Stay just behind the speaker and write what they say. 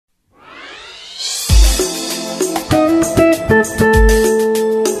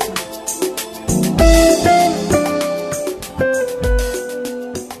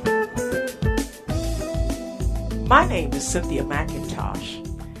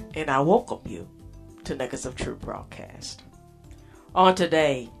and I welcome you to Nuggets of Truth broadcast. On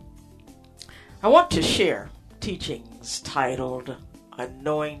today, I want to share teachings titled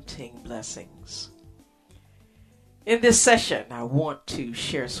Anointing Blessings. In this session, I want to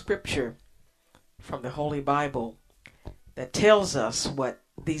share scripture from the Holy Bible that tells us what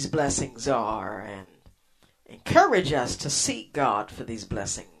these blessings are and encourage us to seek God for these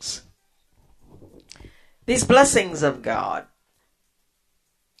blessings. These blessings of God,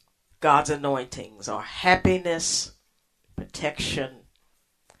 God's anointings, are happiness, protection,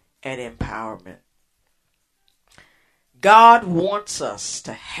 and empowerment. God wants us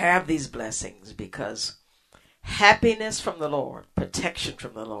to have these blessings because happiness from the Lord, protection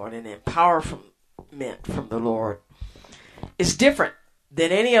from the Lord, and empowerment from the Lord is different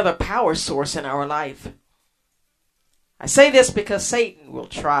than any other power source in our life. I say this because Satan will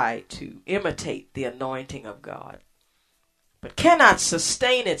try to imitate the anointing of God, but cannot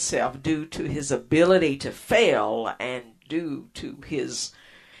sustain itself due to his ability to fail and due to his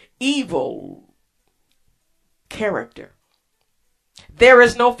evil character. There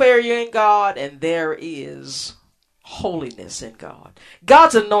is no failure in God, and there is holiness in God.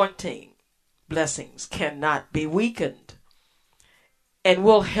 God's anointing blessings cannot be weakened and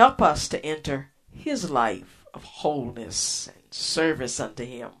will help us to enter his life of wholeness and service unto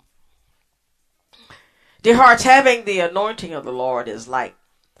him. Dear hearts, having the anointing of the Lord is like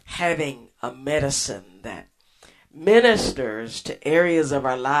having a medicine that ministers to areas of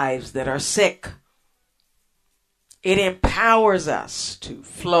our lives that are sick. It empowers us to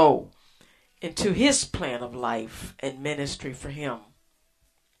flow into his plan of life and ministry for him.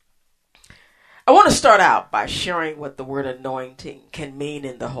 I want to start out by sharing what the word anointing can mean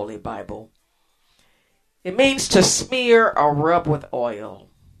in the Holy Bible. It means to smear or rub with oil,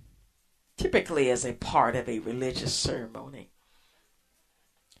 typically as a part of a religious ceremony.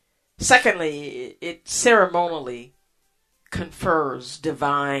 Secondly, it ceremonially confers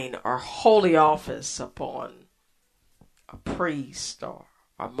divine or holy office upon a priest or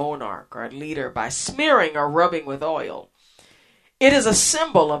a monarch or a leader by smearing or rubbing with oil. It is a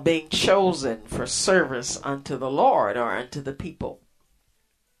symbol of being chosen for service unto the Lord or unto the people.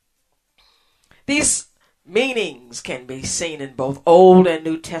 These meanings can be seen in both Old and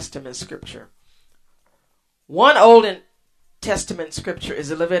New Testament scripture. One Old Testament scripture is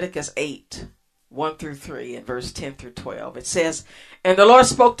Leviticus 8, 1 through 3, and verse 10 through 12. It says, "And the Lord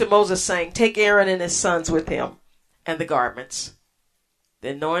spoke to Moses, saying, Take Aaron and his sons with him, and the garments, the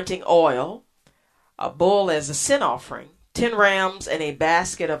anointing oil, a bull as a sin offering, 10 rams, and a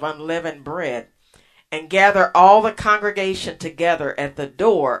basket of unleavened bread, and gather all the congregation together at the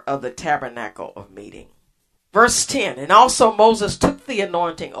door of the tabernacle of meeting." Verse 10, "And also Moses took the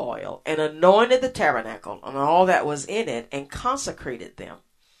anointing oil and anointed the tabernacle and all that was in it and consecrated them.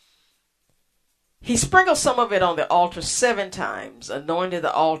 He sprinkled some of it on the altar 7 times, anointed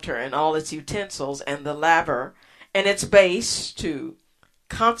the altar and all its utensils and the laver and its base to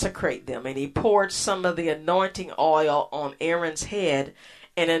consecrate them. And he poured some of the anointing oil on Aaron's head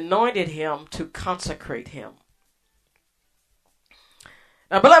and anointed him to consecrate him."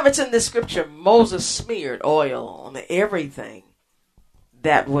 Now, beloveds, in this scripture, Moses smeared oil on everything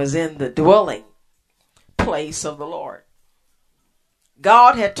that was in the dwelling place of the Lord.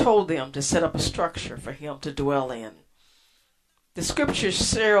 God had told them to set up a structure for him to dwell in. The scripture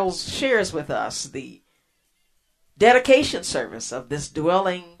shares with us the dedication service of this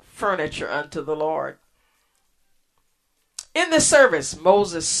dwelling furniture unto the Lord. In this service,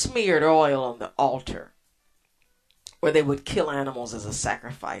 Moses smeared oil on the altar where they would kill animals as a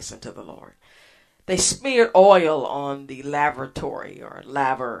sacrifice unto the Lord. They smeared oil on the lavatory or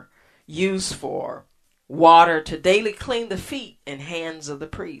laver used for water to daily clean the feet and hands of the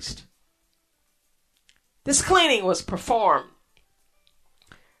priest. This cleaning was performed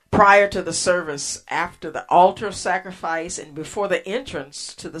prior to the service, after the altar sacrifice, and before the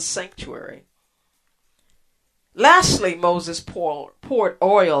entrance to the sanctuary. Lastly, Moses poured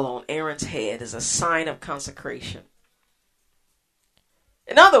oil on Aaron's head as a sign of consecration.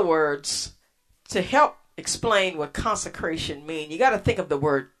 In other words, to help explain what consecration means, you got to think of the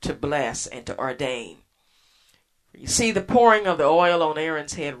word to bless and to ordain. You see, the pouring of the oil on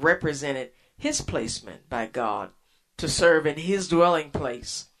Aaron's head represented his placement by God to serve in his dwelling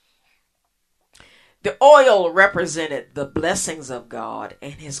place. The oil represented the blessings of God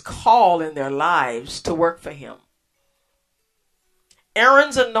and his call in their lives to work for him.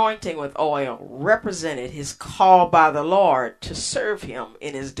 Aaron's anointing with oil represented his call by the Lord to serve him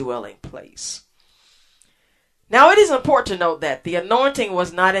in his dwelling place. Now, it is important to note that the anointing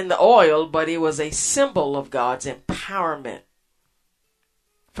was not in the oil, but it was a symbol of God's empowerment.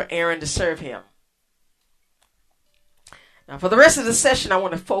 for Aaron to serve him. Now, for the rest of the session, I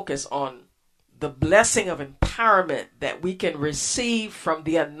want to focus on the blessing of empowerment that we can receive from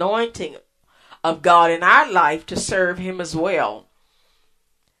the anointing of God in our life to serve him as well.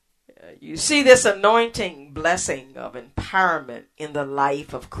 You see this anointing blessing of empowerment in the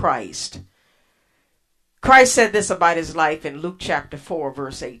life of Christ. Christ said this about his life in Luke chapter 4,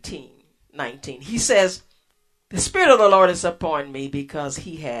 verse 19. He says, "The Spirit of the Lord is upon me because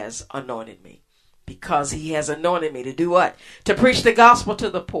he has anointed me." Because he has anointed me to do what? To preach the gospel to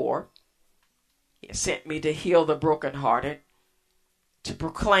the poor. He sent me to heal the brokenhearted, to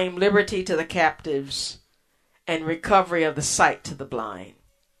proclaim liberty to the captives, and recovery of the sight to the blind,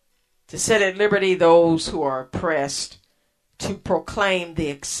 to set at liberty those who are oppressed, to proclaim the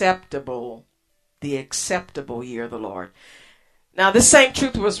acceptable year of the Lord. Now, this same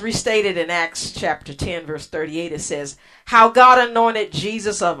truth was restated in Acts chapter 10, verse 38. It says, "How God anointed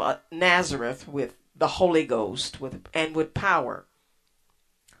Jesus of Nazareth with the Holy Ghost and with power,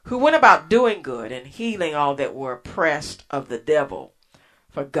 who went about doing good and healing all that were oppressed of the devil,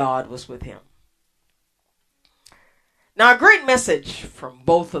 for God was with him." Now, a great message from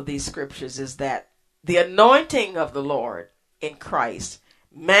both of these scriptures is that the anointing of the Lord in Christ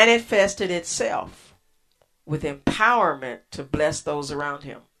manifested itself with empowerment to bless those around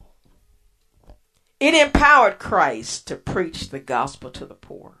him. It empowered Christ to preach the gospel to the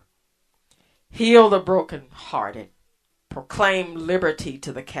poor, heal the brokenhearted, proclaim liberty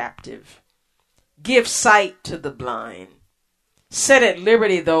to the captive, give sight to the blind, set at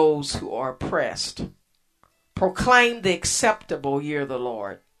liberty those who are oppressed, proclaim the acceptable year of the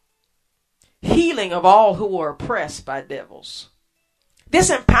Lord, healing of all who are oppressed by devils. This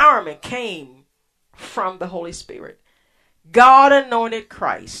empowerment came from the Holy Spirit. God anointed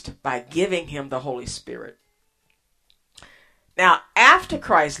Christ by giving him the Holy Spirit. Now, after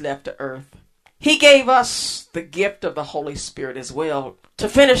Christ left the earth, he gave us the gift of the Holy Spirit as well to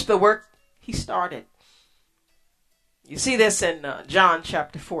finish the work he started. You see this in John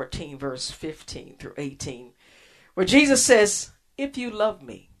chapter 14, verse 15 through 18, where Jesus says, "If you love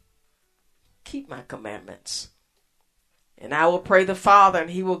me, keep my commandments. And I will pray the Father, and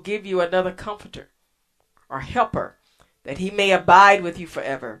he will give you another comforter or helper, that he may abide with you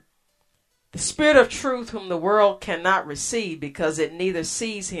forever. The Spirit of truth, whom the world cannot receive, because it neither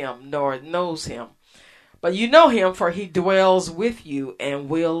sees him nor knows him. But you know him, for he dwells with you and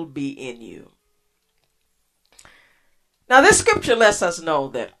will be in you." Now, this scripture lets us know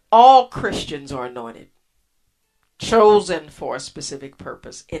that all Christians are anointed, chosen for a specific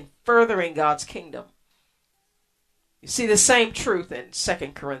purpose in furthering God's kingdom. You see the same truth in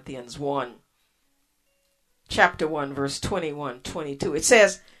 2 Corinthians 1, chapter 1, verse 21, 22. It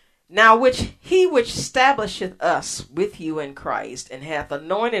says, "Now which he which establisheth us with you in Christ, and hath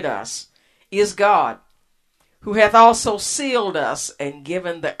anointed us, is God, who hath also sealed us and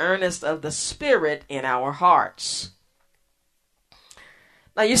given the earnest of the Spirit in our hearts."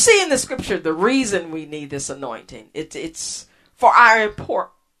 Now, you see in the scripture the reason we need this anointing. It's for our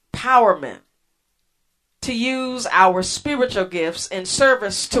empowerment to use our spiritual gifts in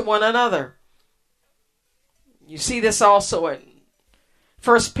service to one another. You see this also in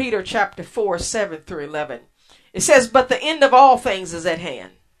 1 Peter chapter 4, 7 through 11. It says, "But the end of all things is at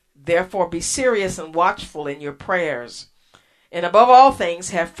hand. Therefore be serious and watchful in your prayers. And above all things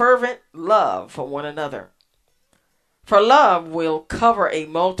have fervent love for one another. For love will cover a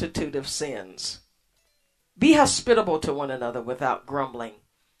multitude of sins. Be hospitable to one another without grumbling,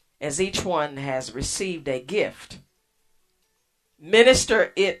 as each one has received a gift.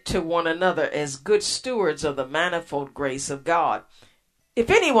 Minister it to one another as good stewards of the manifold grace of God.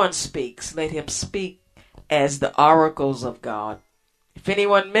 If anyone speaks, let him speak as the oracles of God. If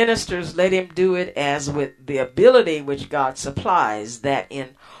anyone ministers, let him do it as with the ability which God supplies, that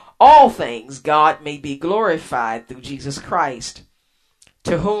in all things God may be glorified through Jesus Christ,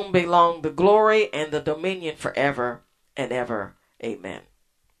 to whom belong the glory and the dominion forever and ever. Amen."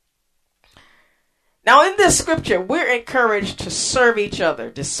 Now, in this scripture, we're encouraged to serve each other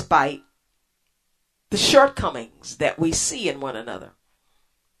despite the shortcomings that we see in one another.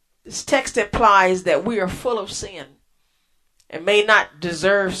 This text implies that we are full of sin and may not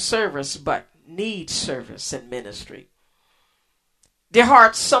deserve service, but need service and ministry. Dear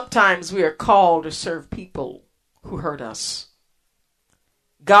hearts, sometimes we are called to serve people who hurt us.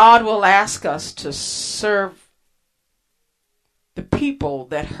 God will ask us to serve the people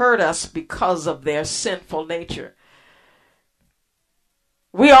that hurt us because of their sinful nature.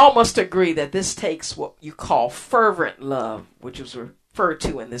 We all must agree that this takes what you call fervent love, which was referred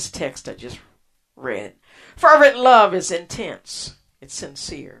to in this text I just read. Fervent love is intense, It's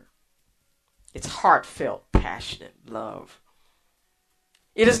sincere. It's heartfelt, passionate love.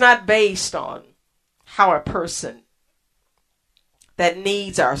 It is not based on how a person that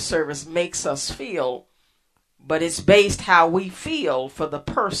needs our service makes us feel, but it's based how we feel for the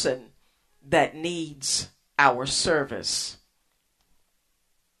person that needs our service.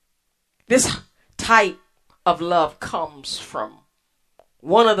 This type of love comes from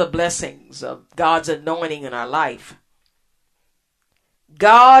one of the blessings of God's anointing in our life.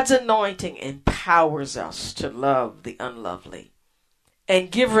 God's anointing empowers us to love the unlovely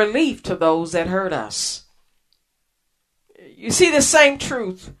and give relief to those that hurt us. You see the same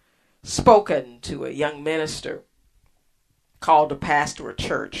truth spoken to a young minister called to pastor a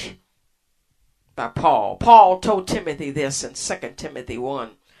church by Paul. Paul told Timothy this in 2 Timothy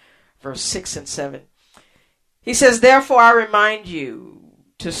 1, verse 6 and 7. He says, "Therefore I remind you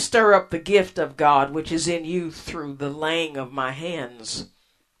to stir up the gift of God which is in you through the laying of my hands.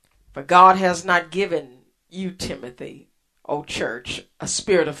 For God has not given you, Timothy, O church, a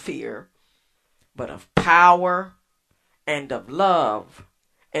spirit of fear, but of power and of love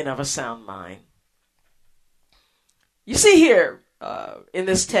and of a sound mind." You see here in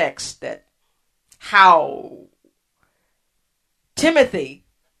this text that how Timothy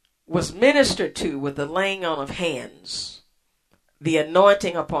was ministered to with the laying on of hands, the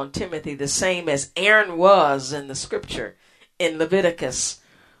anointing upon Timothy, the same as Aaron was in the scripture in Leviticus,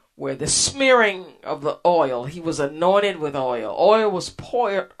 where the smearing of the oil, he was anointed with oil. Oil was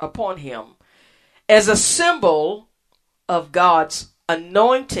poured upon him as a symbol of God's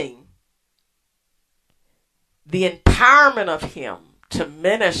anointing, the empowerment of him to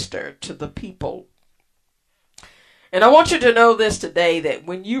minister to the people. And I want you to know this today, that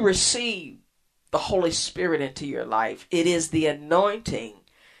when you receive the Holy Spirit into your life, it is the anointing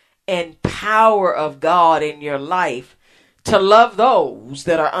and power of God in your life to love those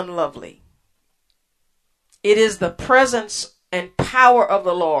that are unlovely. It is the presence and power of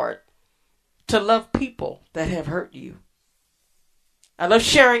the Lord to love people that have hurt you. I love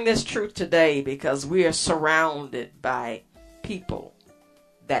sharing this truth today because we are surrounded by people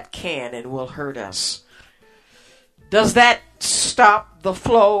that can and will hurt us. Does that stop the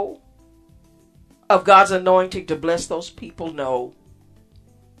flow of God's anointing to bless those people? No.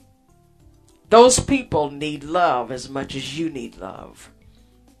 Those people need love as much as you need love.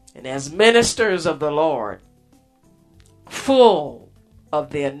 And as ministers of the Lord, full of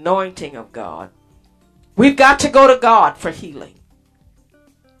the anointing of God, we've got to go to God for healing.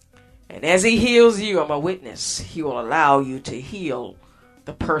 And as he heals you, I'm a witness, he will allow you to heal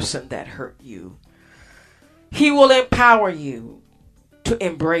the person that hurt you. He will empower you to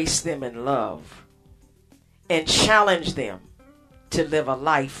embrace them in love and challenge them to live a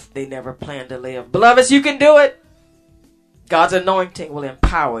life they never planned to live. Beloveds, you can do it. God's anointing will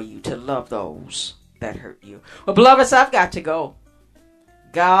empower you to love those that hurt you. Well, beloveds, I've got to go.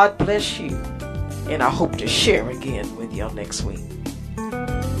 God bless you, and I hope to share again with you next week.